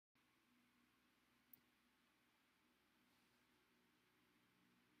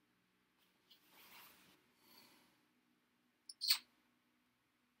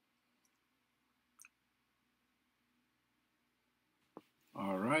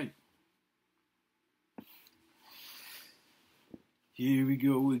All right, here we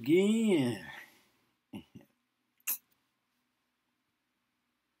go again.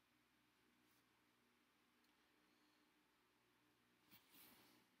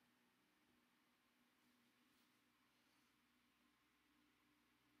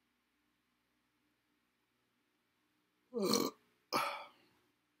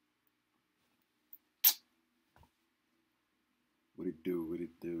 What it do? What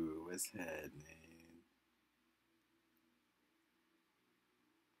it do? What's happening?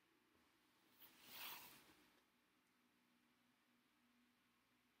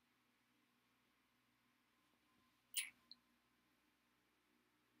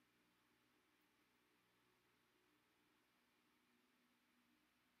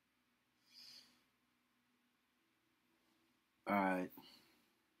 All right,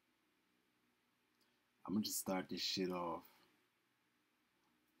 I'm gonna just start this shit off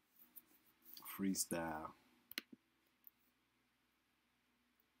freestyle.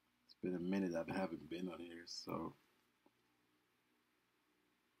 It's been a minute I haven't been on here, so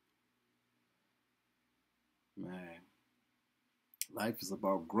man, life is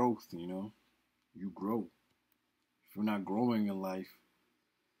about growth. You grow. If you're not growing in life,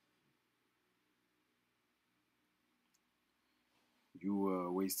 you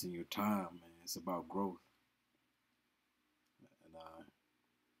are wasting your time, man. It's about growth, and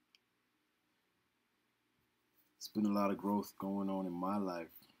it's been a lot of growth going on in my life.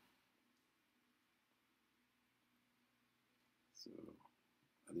 So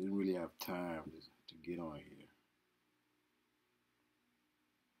I didn't really have time to get on here.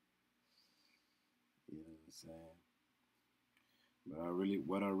 You know what I'm saying? But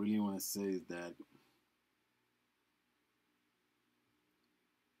what I really want to say is that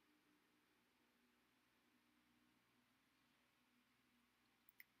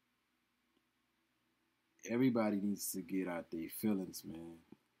everybody needs to get out their feelings, man.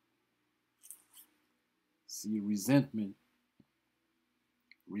 See, resentment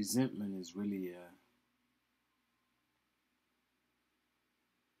is really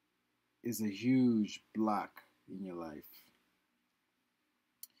is a huge block in your life.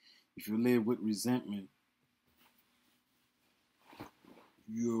 If you live with resentment,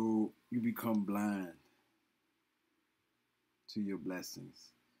 you become blind to your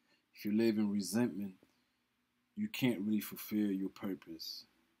blessings. If you live in resentment, you can't really fulfill your purpose,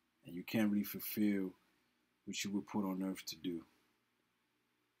 and you can't really fulfill what you were put on earth to do.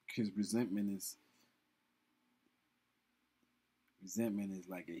 Because resentment is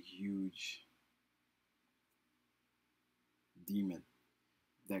like a huge demon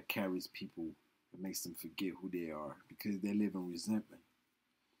that carries people and makes them forget who they are because they live in resentment.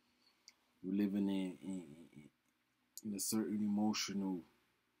 You're living in a certain emotional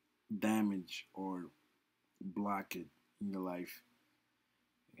damage or blockage in your life,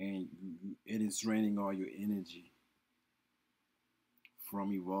 and it is draining all your energy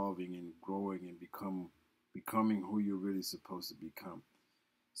from evolving and growing and becoming who you're really supposed to become.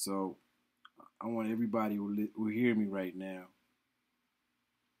 So I want everybody who hear me right now,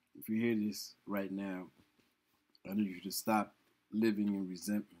 if you hear this right now, I need you to stop living in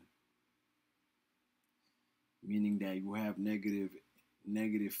resentment, meaning that you have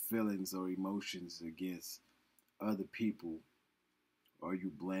negative feelings or emotions against other people, or you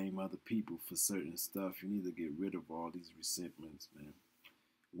blame other people for certain stuff. You need to get rid of all these resentments, man.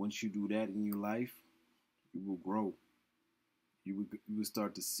 Once you do that in your life, you will grow. You will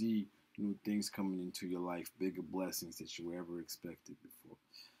start to see new things coming into your life, bigger blessings that you ever expected before.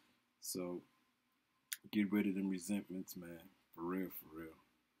 So get rid of them resentments, man. For real, for real.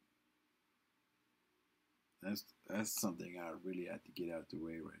 That's something I really have to get out the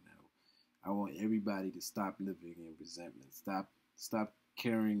way right now. I want everybody to stop living in resentment. Stop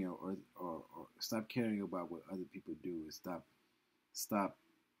caring or stop caring about what other people do, and stop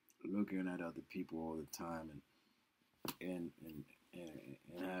looking at other people all the time and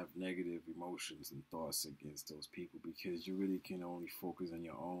have negative emotions and thoughts against those people, because you really can only focus on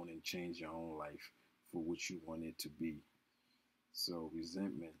your own and change your own life for what you want it to be. So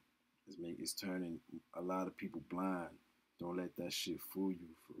resentment is turning a lot of people blind. Don't let that shit fool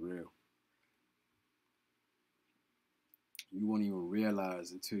you, for real. You won't even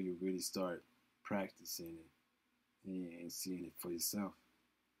realize until you really start practicing it and seeing it for yourself.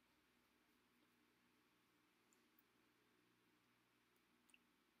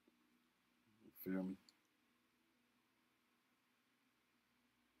 You feel me?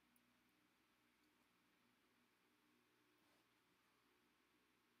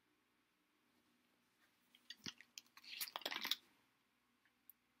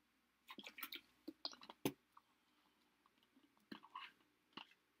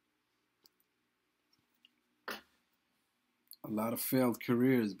 A lot of failed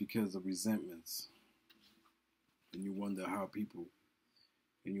careers because of resentments, and you wonder how people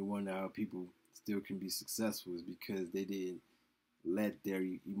still can be successful is because they didn't let their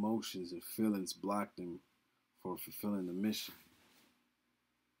emotions and feelings block them for fulfilling the mission.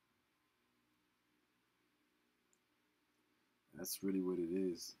 That's really what it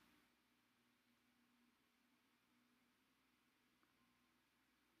is.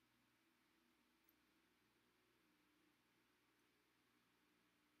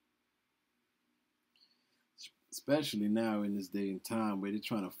 Especially now in this day and time where they're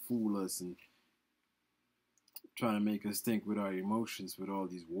trying to fool us and trying to make us think with our emotions with all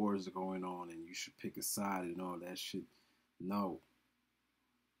these wars going on and you should pick a side and all that shit. No.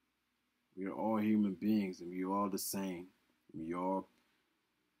 We are all human beings and we are all the same. We all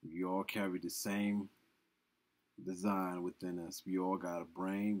carry the same design within us. We all got a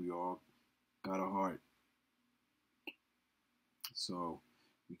brain, we all got a heart. So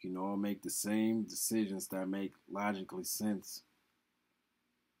we can all make the same decisions that make logically sense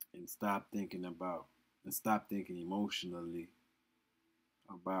and stop thinking emotionally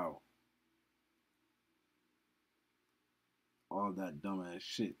about all that dumbass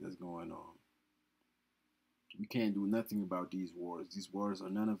shit that's going on. We can't do nothing about these wars. These wars are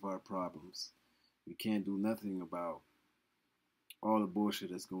none of our problems. We can't do nothing about all the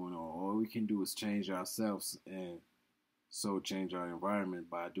bullshit that's going on. All we can do is change ourselves and so change our environment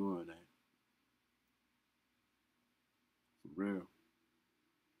by doing that. For real.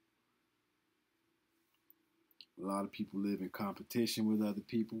 A lot of people live in competition with other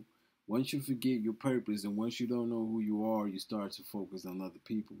people. Once you forget your purpose and once you don't know who you are, you start to focus on other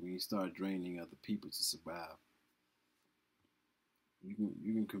people. When you start draining other people to survive, you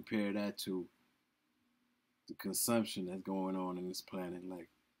can compare that to the consumption that's going on in this planet. Like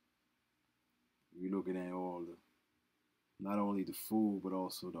you're looking at all the not only the food but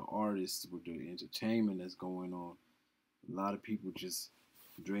also the artists with the entertainment that's going on. A lot of people just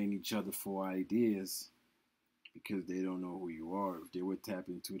drain each other for ideas because they don't know who you are. If they would tap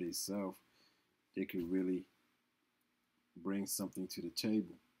into themselves, they could really bring something to the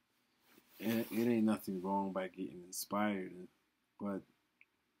table. And it ain't nothing wrong by getting inspired, but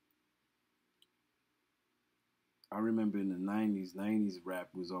I remember in the 90s rap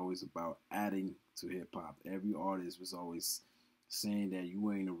was always about adding to hip hop. Every artist was always saying that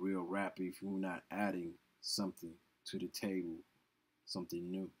you ain't a real rapper if you're not adding something to the table,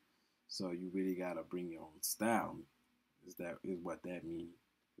 something new. So you really gotta bring your own style. Is what that means.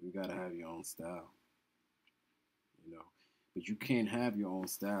 You gotta have your own style, you know. But you can't have your own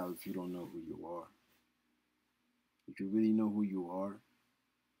style if you don't know who you are. If you really know who you are,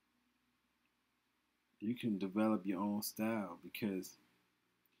 you can develop your own style because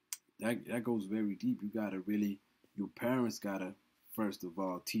that goes very deep. Your parents gotta first of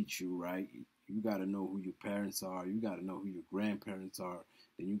all teach you, right? You gotta know who your parents are. You gotta know who your grandparents are.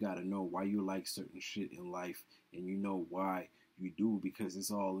 Then you gotta know why you like certain shit in life, and you know why you do because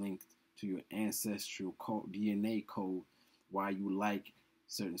it's all linked to your ancestral code, DNA code. Why you like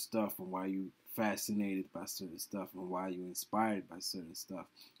certain stuff and why you fascinated by certain stuff and why you inspired by certain stuff.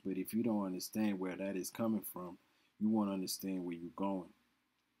 But if you don't understand where that is coming from, you won't understand where you're going.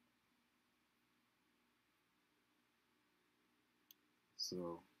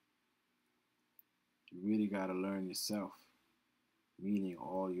 So you really got to learn yourself, meaning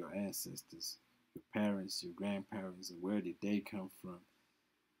all your ancestors, your parents, your grandparents, and where did they come from,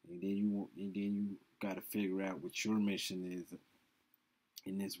 and then you got to figure out what your mission is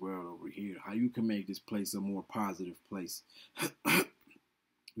in this world over here. How you can make this place a more positive place,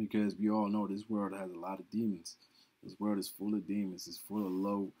 because we all know this world has a lot of demons. This world is full of demons. It's full of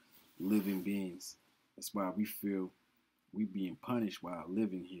low living beings. That's why we feel we being punished while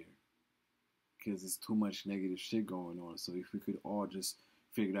living here because there's too much negative shit going on. So if we could all just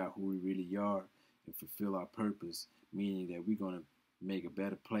figure out who we really are and fulfill our purpose, meaning that we're going to make a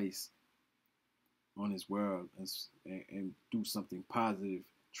better place on this world and do something positive,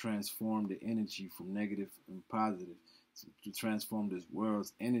 transform the energy from negative and positive, to transform this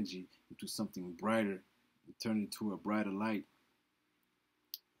world's energy into something brighter and turn it to a brighter light.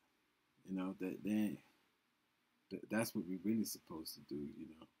 You know, that's what we're really supposed to do, you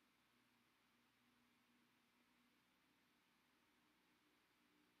know.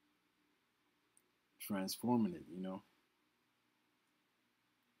 Transforming it, you know.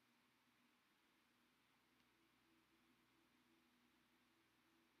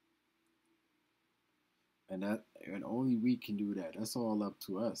 And only we can do that. That's all up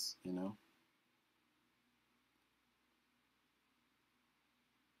to us, you know.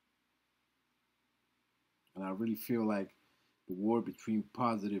 And I really feel like The war between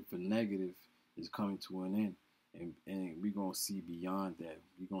positive and negative is coming to an end. And we're going to see beyond that.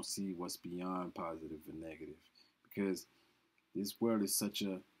 We're going to see what's beyond positive and negative. Because this world is such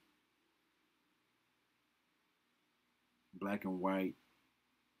a black and white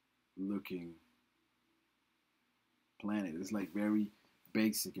looking planet. It's like very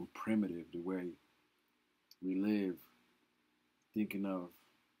basic and primitive the way we live, thinking of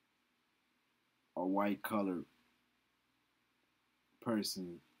a white colored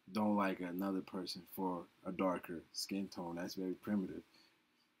person don't like another person for a darker skin tone. That's very primitive,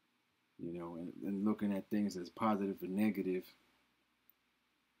 you know, and looking at things as positive and negative,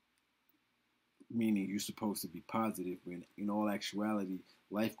 meaning you're supposed to be positive when in all actuality,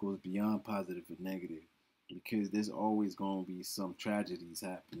 life goes beyond positive and negative because there's always going to be some tragedies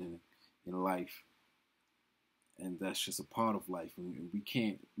happening in life. And that's just a part of life. And we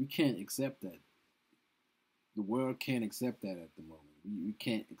can't accept that. The world can't accept that at the moment. We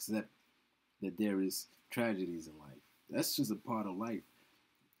can't accept that there is tragedies in life. That's just a part of life.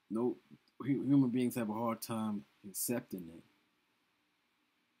 No, human beings have a hard time accepting it,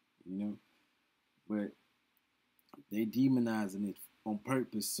 you know. But they demonizing it on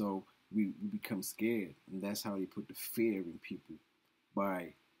purpose, so we become scared, and that's how they put the fear in people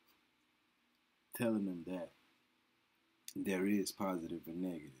by telling them that there is positive and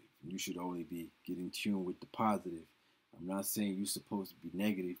negative. You should only be getting tuned with the positive. I'm not saying you're supposed to be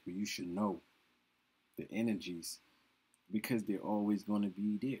negative, but you should know the energies because they're always going to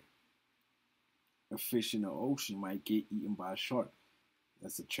be there. A fish in the ocean might get eaten by a shark.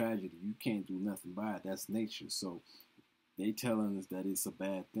 That's a tragedy. You can't do nothing by it. That's nature. So they telling us that it's a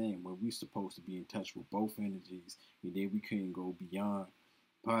bad thing when we're supposed to be in touch with both energies, and then we couldn't go beyond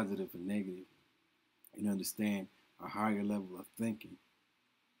positive and negative and understand a higher level of thinking.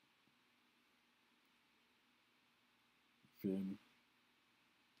 Feel me?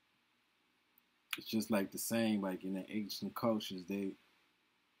 It's just like the saying, like in the ancient cultures,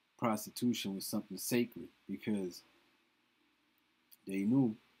 prostitution was something sacred because they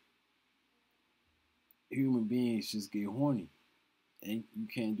knew human beings just get horny and you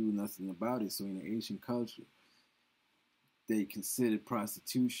can't do nothing about it. So in the ancient culture, they considered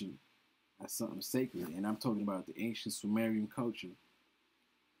prostitution as something sacred. And I'm talking about the ancient Sumerian culture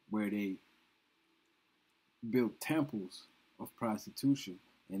where they built temples of prostitution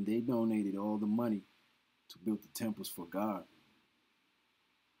and they donated all the money to build the temples for God.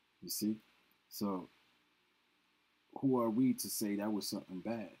 You see? So who are we to say that was something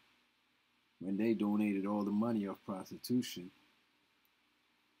bad when they donated all the money of prostitution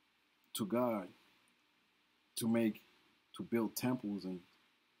to God to build temples and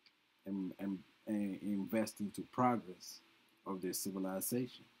invest into progress of their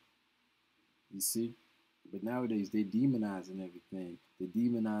civilization? You see? But nowadays they're demonizing everything. They're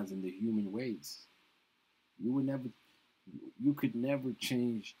demonizing the human ways. You could never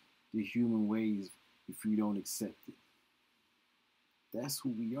change the human ways if you don't accept it. That's who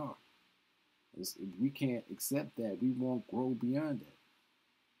we are. If we can't accept that, we won't grow beyond that.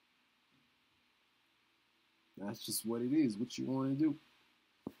 That's just what it is, what you want to do.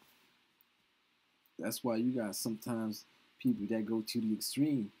 That's why you got sometimes people that go to the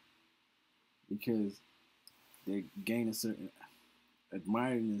extreme because they gain a certain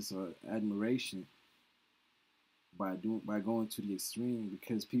admiredness or admiration by going to the extreme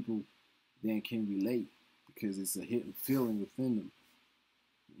because people then can relate because it's a hidden feeling within them.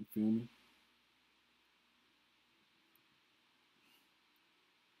 You feel me?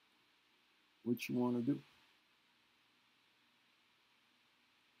 What you want to do?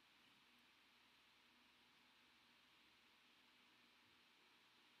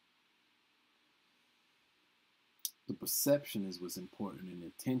 The perception is what's important, and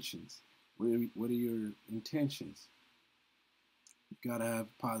intentions. What are your intentions? You gotta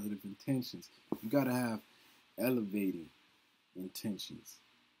have positive intentions. You gotta have elevating intentions.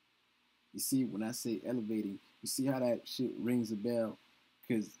 You see, when I say elevating, you see how that shit rings a bell?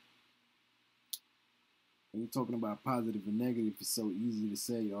 Because when you're talking about positive and negative, it's so easy to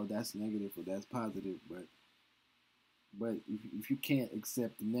say, oh, that's negative or that's positive. But if you can't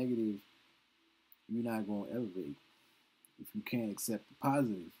accept the negative, you're not going to elevate. If you can't accept the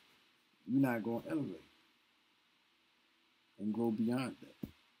positive, you're not going to elevate and go beyond that.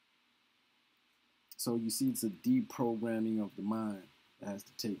 So you see, it's a deprogramming of the mind that has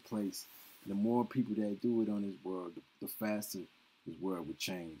to take place. The more people that do it on this world, the faster this world would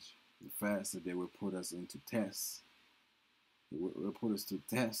change. The faster they will put us into tests. They will put us to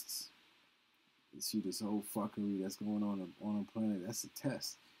tests. You see this whole fuckery that's going on the planet. That's a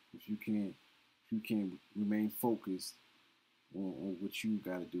test. If you can't remain focused on what you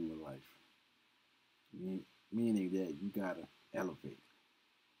got to do in life. Meaning that you got to elevate.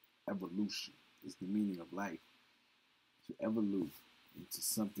 Evolution is the meaning of life. To evolve into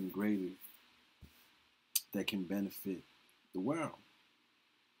something greater that can benefit the world.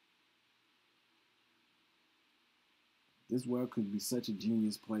 This world could be such a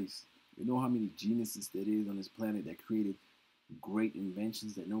genius place. You know how many geniuses there is on this planet that created great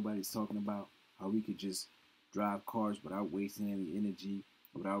inventions that nobody's talking about? How we could just drive cars without wasting any energy,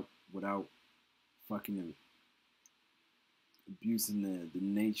 without fucking abusing the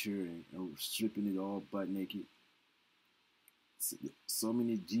nature and stripping it all butt naked. So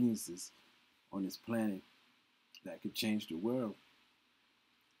many geniuses on this planet that could change the world.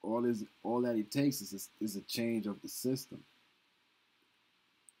 All that it takes is a change of the system.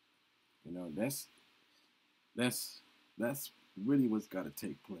 You know, that's that's really what's got to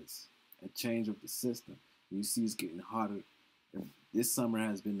take place. A change of the system. You see, it's getting hotter. This summer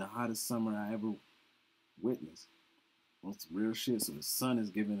has been the hottest summer I ever witnessed. It's real shit. So the sun is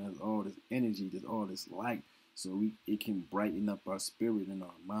giving us all this energy, all this light, so it can brighten up our spirit and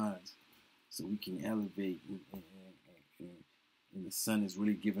our minds, so we can elevate. And the sun is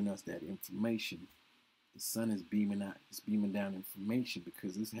really giving us that information. The sun is beaming out, it's beaming down information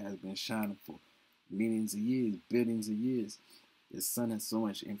because this has been shining for millions of years, billions of years. The sun has so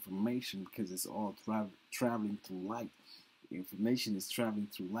much information because it's all traveling through light. The information is traveling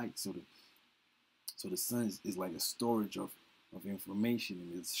through light, so the sun is like a storage of information,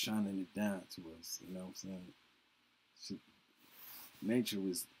 and it's shining it down to us. You know what I'm saying? So nature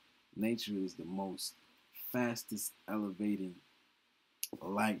is the most fastest elevating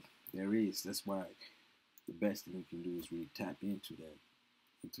light there is. That's why the best thing we can do is really tap into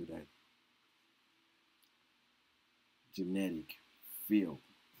that genetic field,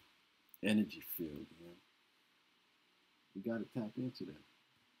 energy field. You know, we got to tap into that.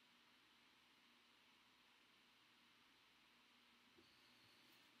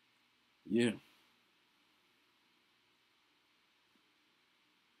 Yeah.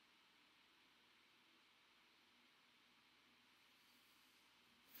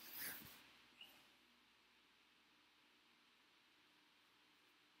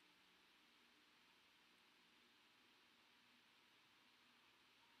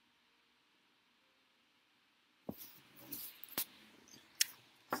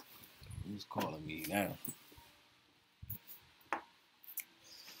 Who's calling me now?